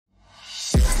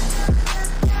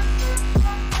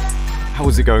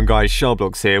How's it going, guys?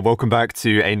 SharkBlox here. Welcome back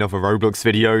to another Roblox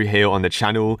video here on the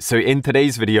channel. So in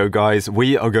today's video, guys,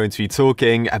 we are going to be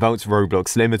talking about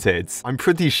Roblox Limited. I'm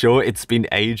pretty sure it's been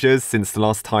ages since the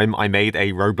last time I made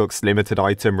a Roblox limited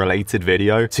item related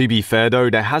video. To be fair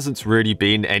though, there hasn't really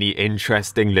been any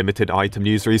interesting limited item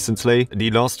news recently.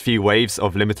 The last few waves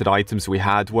of limited items we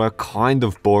had were kind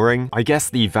of boring. I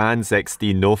guess the Vans X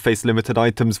the North Face limited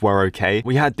items were okay.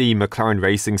 We had the McLaren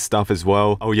racing stuff as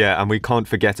well. Oh yeah, and we can't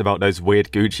forget about those weird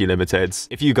Gucci limiteds.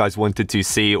 If you guys wanted to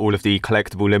see all of the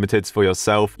collectible limiteds for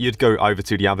yourself, you'd go over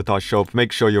to the avatar shop,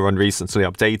 make sure you're on recently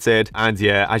updated. And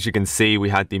yeah, as you can see, we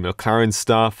had the McLaren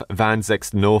stuff, Vans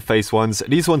X North Face ones.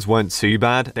 These ones weren't too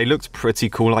bad. They looked pretty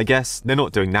cool, I guess. They're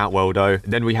not doing that well though.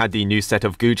 Then we had the new set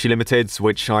of Gucci limiteds,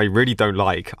 which I really don't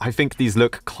like. I think these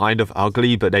look kind of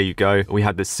ugly, but there you go. We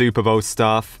had the Super Bowl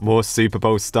stuff, more Super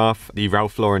Bowl stuff, the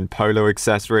Ralph Lauren polo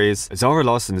accessories. Zara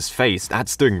Larsson's face,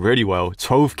 that's doing really well.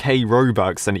 12k ROBUX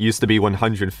and it used to be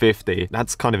 150.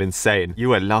 That's kind of insane. You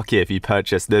were lucky if you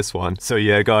purchased this one. So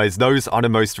yeah, guys, those are the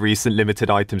most recent limited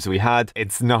items we had.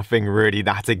 It's nothing really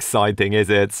that exciting,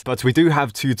 is it? But we do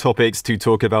have two topics to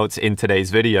talk about in today's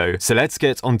video. So let's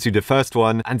get onto the first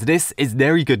one. And this is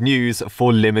very good news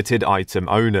for limited item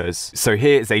owners. So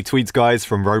here is a tweet, guys,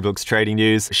 from Roblox Trading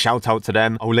News. Shout out to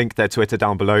them. I'll link their Twitter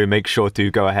down below. Make sure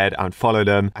to go ahead and follow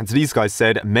them. And these guys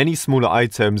said, many smaller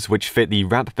items which fit the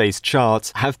wrap-based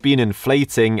chart have been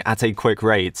inflating at a quick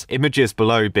rate. Images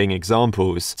below being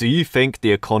examples. Do you think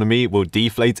the economy will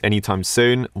deflate anytime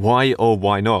soon? Why or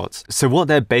why not? So what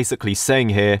they're basically saying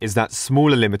here is that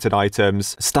smaller limited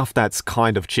items, stuff that's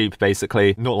kind of cheap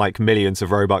basically, not like millions of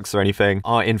Robux or anything,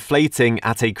 are inflating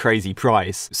at a crazy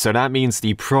price. So that means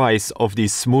the price of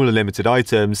these smaller limited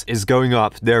items is going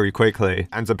up very quickly.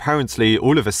 And apparently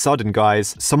all of a sudden,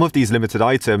 guys, some of these limited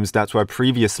items that were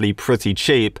previously pretty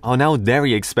cheap are now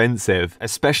very expensive,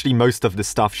 especially most of the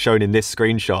stuff shown in this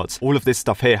screenshot. All of this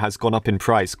stuff here has gone up in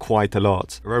price quite a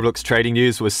lot. Roblox Trading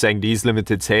News was saying these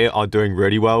limiteds here are doing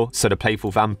really well. So the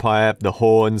Playful Vampire, the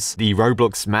Horns, the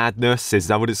Roblox Madness, is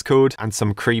that what it's called? And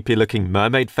some creepy looking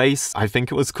mermaid face. I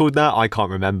think it was called that. I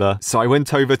can't remember. So I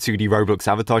went over to the Roblox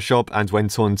avatar shop and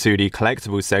went on to the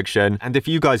collectibles section. And if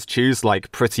you guys choose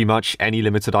like pretty much any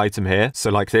limited item here,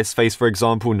 so like this face, for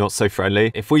example, not so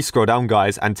friendly. If we scroll down,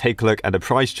 guys, and take a look at the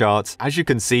price chart, as you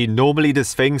can see, normally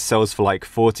this thing sells for like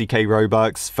 40k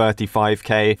Robux,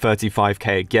 35k,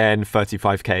 35k again,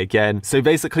 35k again. So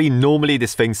basically, normally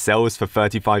this thing sells for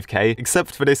 35k,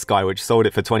 except for this guy, which sold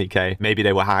it for 20k. Maybe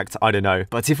they were hacked, I don't know.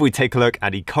 But if we take a look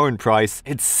at the current price,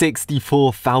 it's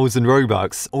 64,000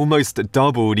 Robux, almost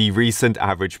double the recent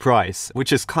average price,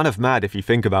 which is kind of mad if you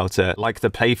think about it. Like the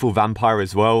Playful Vampire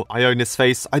as well. I own this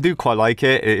face. I do quite like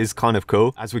it. It is kind of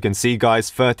cool. As we can see, guys,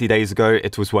 30 days ago,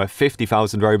 it was worth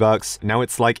 50,000 Robux. Now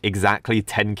it's like exactly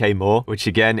 10k more, which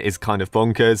again is kind of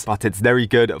bonkers, but it's very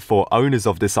good for owners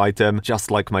of this item,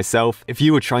 just like myself. If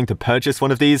you were trying to purchase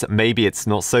one of these, maybe it's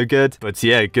not so good, but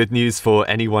yeah, good news for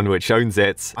anyone which owns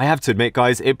it. I have to admit,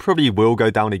 guys, it probably will go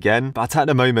down again, but at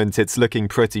the moment, it's looking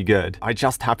pretty good. I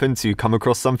just happened to come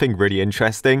across something really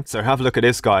interesting, so have a look at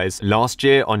this, guys. Last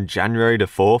year, on January the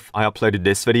 4th, I uploaded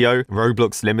this video,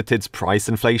 Roblox Limited's price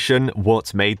inflation,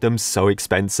 what made them so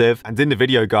expensive. And in the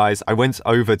video, guys, I went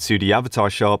over to the avatar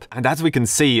shop, and as we can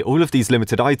see, all of these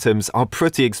limited items are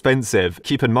pretty expensive.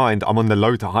 Keep in mind, I'm on the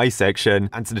low to high section,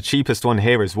 and the cheapest one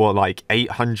here is what, like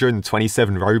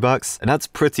 827 Robux? And that's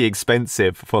pretty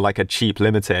expensive for like a cheap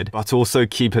limited. But also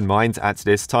keep in mind, at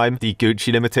this time, the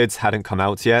Gucci limiteds hadn't come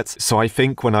out yet. So I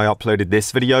think when I uploaded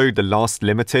this video, the last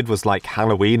limited was like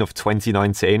Halloween of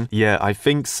 2019. Yeah, I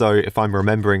think so, if I'm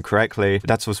remembering correctly.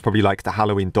 That was probably like the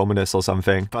Halloween Dominus or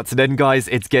something. But then, guys,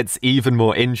 it gets even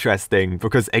more interesting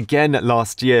because again,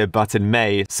 last year, but in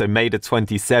May, so May the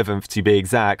 27th to be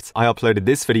exact, I uploaded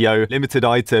this video. Limited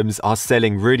items are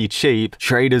selling really cheap.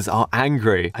 Traders are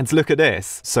angry. And look at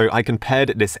this. So I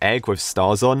compared this egg with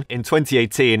stars on. In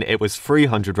 2018, it was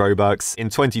 300 Robux. In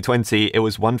 2020, it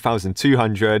was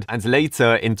 1,200. And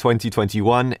later in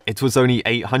 2021, it was only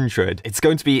 800. It's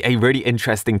going to be a really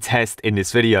interesting test in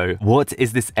this video. What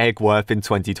is this egg worth in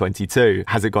 2022?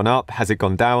 Has it gone up? Has it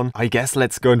gone down? I guess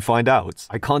let's go and find out.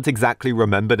 I can't exactly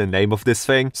remember the name of this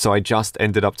thing, so I just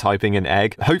ended up typing in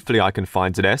egg. Hopefully I can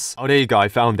find this. Oh, there you go. I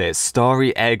found it.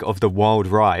 Starry Egg of the Wild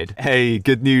Ride. Hey,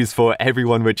 good news for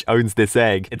everyone which owns this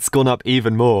egg. It's gone up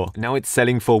even more. Now it's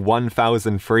selling for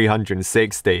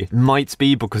 1,360. Might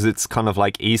be because it's kind of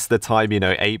like Easter time, you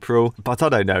know, April, but I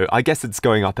don't know. I guess it's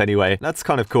going up anyway. That's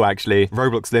kind of cool, actually.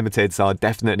 Roblox Limiteds are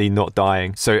definitely not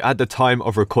dying. So at the time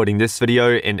of recording this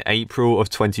video in April of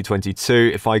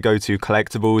 2022, if I go to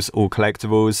collectibles, all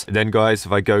collectibles, then guys,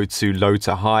 if I go to low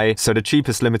to high, so the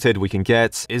cheapest limited we can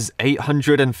get is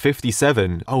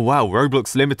 857. Oh wow,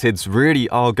 Roblox limiteds really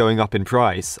are going up in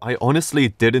price. I honestly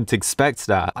didn't expect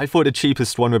that. I thought the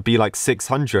cheapest one would be like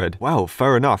 600. Wow,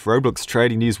 fair enough. Roblox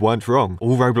trading news weren't wrong.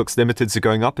 All Roblox limiteds are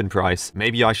going up in price.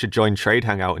 Maybe I should join Trade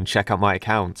Hangout and check out my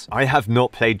account. I have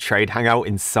not played Trade Hangout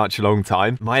in such a long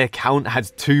time. My account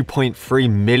has 2.3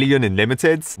 million in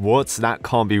limiteds. What? That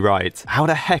can't be right. How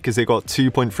the heck has it got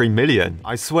 2.3 million?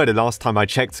 I swear the last time I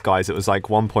checked, guys, it was like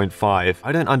 1.5.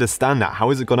 I don't understand that. How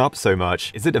has it gone up so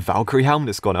much? Is it the Valkyrie helm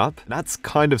that's gone up? That's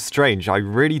kind of strange. I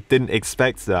really didn't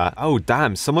expect that. Oh,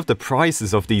 damn. Some of the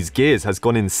prices of these gears has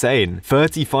gone insane.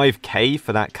 35k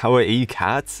for that Kawaii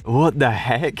cat? What the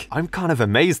heck? I'm kind of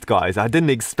amazed, guys. I didn't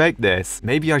expect this.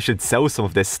 Maybe I should sell some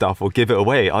of this stuff or give it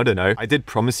away. I don't know. I did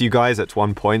promise you guys at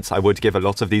one point I would give a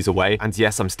lot of these away. And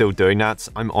yes, I'm still doing that.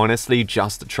 I'm honestly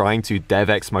just trying to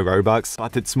DevX my Robux,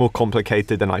 but it's more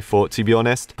complicated than I thought, to be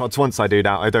honest. But once I do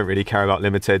that, I don't really care about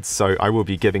limiteds, so I will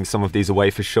be giving some of these away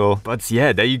for sure. But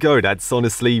yeah, there you go. That's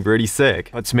honestly really sick.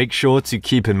 But make sure to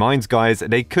keep in mind, guys,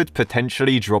 they could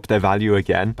potentially drop their value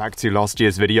again. Back to last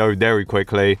year's video very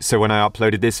quickly. So when I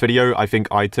uploaded this video, I think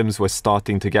items were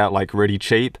starting to get like really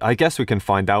cheap. I guess we can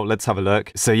find out. Let's have a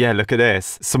look. So yeah, look at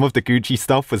this. Some of the Gucci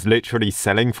stuff was literally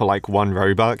selling for like 1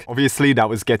 Robux. Obviously, that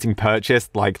was getting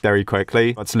purchased like very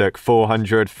quickly. But look,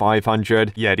 400,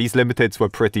 500. Yeah, these limiteds were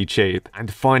pretty cheap.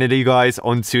 And finally, guys,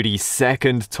 onto the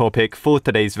second topic for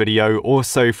today's video,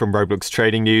 also from Roblox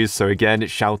Trading News. So again,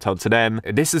 shout out to them.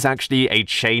 This is actually a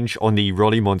change on the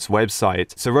Rollimon's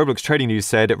website. So Roblox Trading News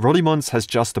said Rollimon's has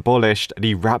just abolished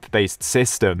the wrap-based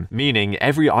system, meaning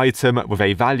every item with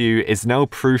a value is now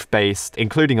proof-based,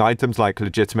 including items like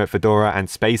legitimate fedora and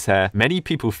space hair. Many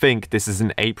people think this is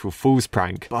an April Fool's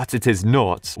prank, but it is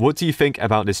not. What do you think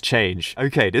about this change?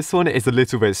 Okay, this one is a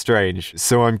little bit strange.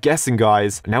 So I'm guessing,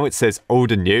 guys, now it says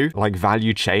old and new, like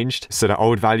value changed. So the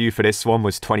old value for this one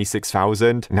was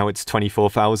 26,000. Now it's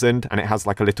 24,000, and it has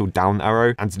like a little down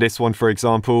arrow. And this one, for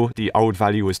example, the old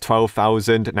value was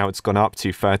 12,000. Now it's gone up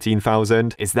to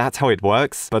 13,000. Is that how it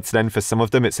works? But then for some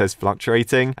of them, it says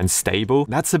fluctuating and stable.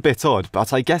 That's a bit odd,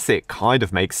 but I guess it kind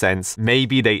of makes sense.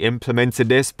 Maybe they implemented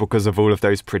this because of all of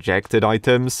those projected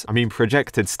items. I mean,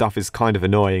 projected stuff is kind of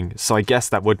annoying, so I guess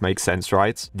that would make sense,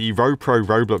 right? The RoPro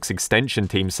Roblox extension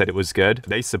team said it was good.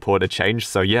 They support a change,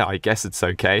 so yeah, I guess it's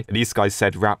okay. These guys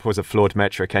said wrap was a flawed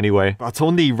metric anyway. But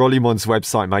on the Rollimon's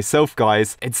website myself,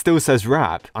 guys, it still says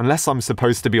wrap. Unless I'm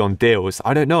supposed to be on deals.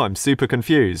 I don't know, I'm super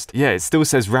confused. Yeah, it still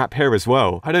says wrap here as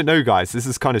well. I don't know, guys, this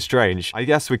is kind of strange. I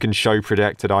guess we can show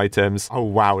projected items. Oh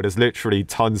wow, there's literally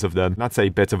tons of them. That's a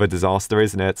bit of a disaster,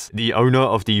 isn't it? The owner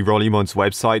of the Rollimon's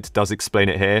website does explain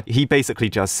it here. He basically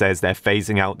just says they're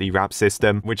phasing out the wrap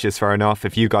system, which is fair enough.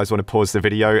 If you guys want to pause the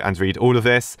video and read all of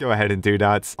this, go ahead and do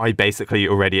that. I basically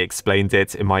already explained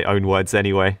it in my own words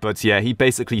anyway. But yeah, he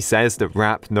basically says that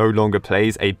wrap no longer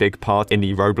plays a big part in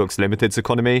the Roblox limiteds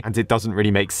economy, and it doesn't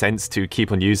really make sense to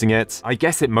keep on using it. I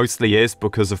guess it mostly is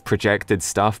because of projected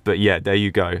stuff, but yeah, there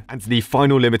you go. And the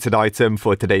final limited item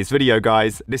for today's video,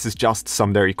 guys, this is just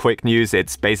some very quick news.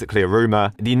 It's basically a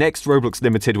rumor. The next Roblox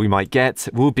limited we might get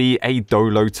will be a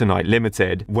Dolo Tonight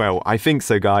limited. Well, I think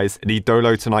so, guys. The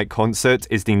Dolo Tonight concert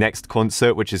is the next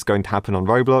concert which is going to happen on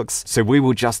Roblox, so we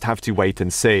will just have to wait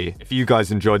and see. If you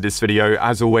guys enjoyed this video,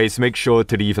 as always, make sure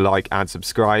to leave a like and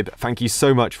subscribe. Thank you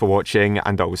so much for watching,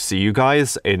 and I will see you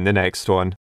guys in the next one.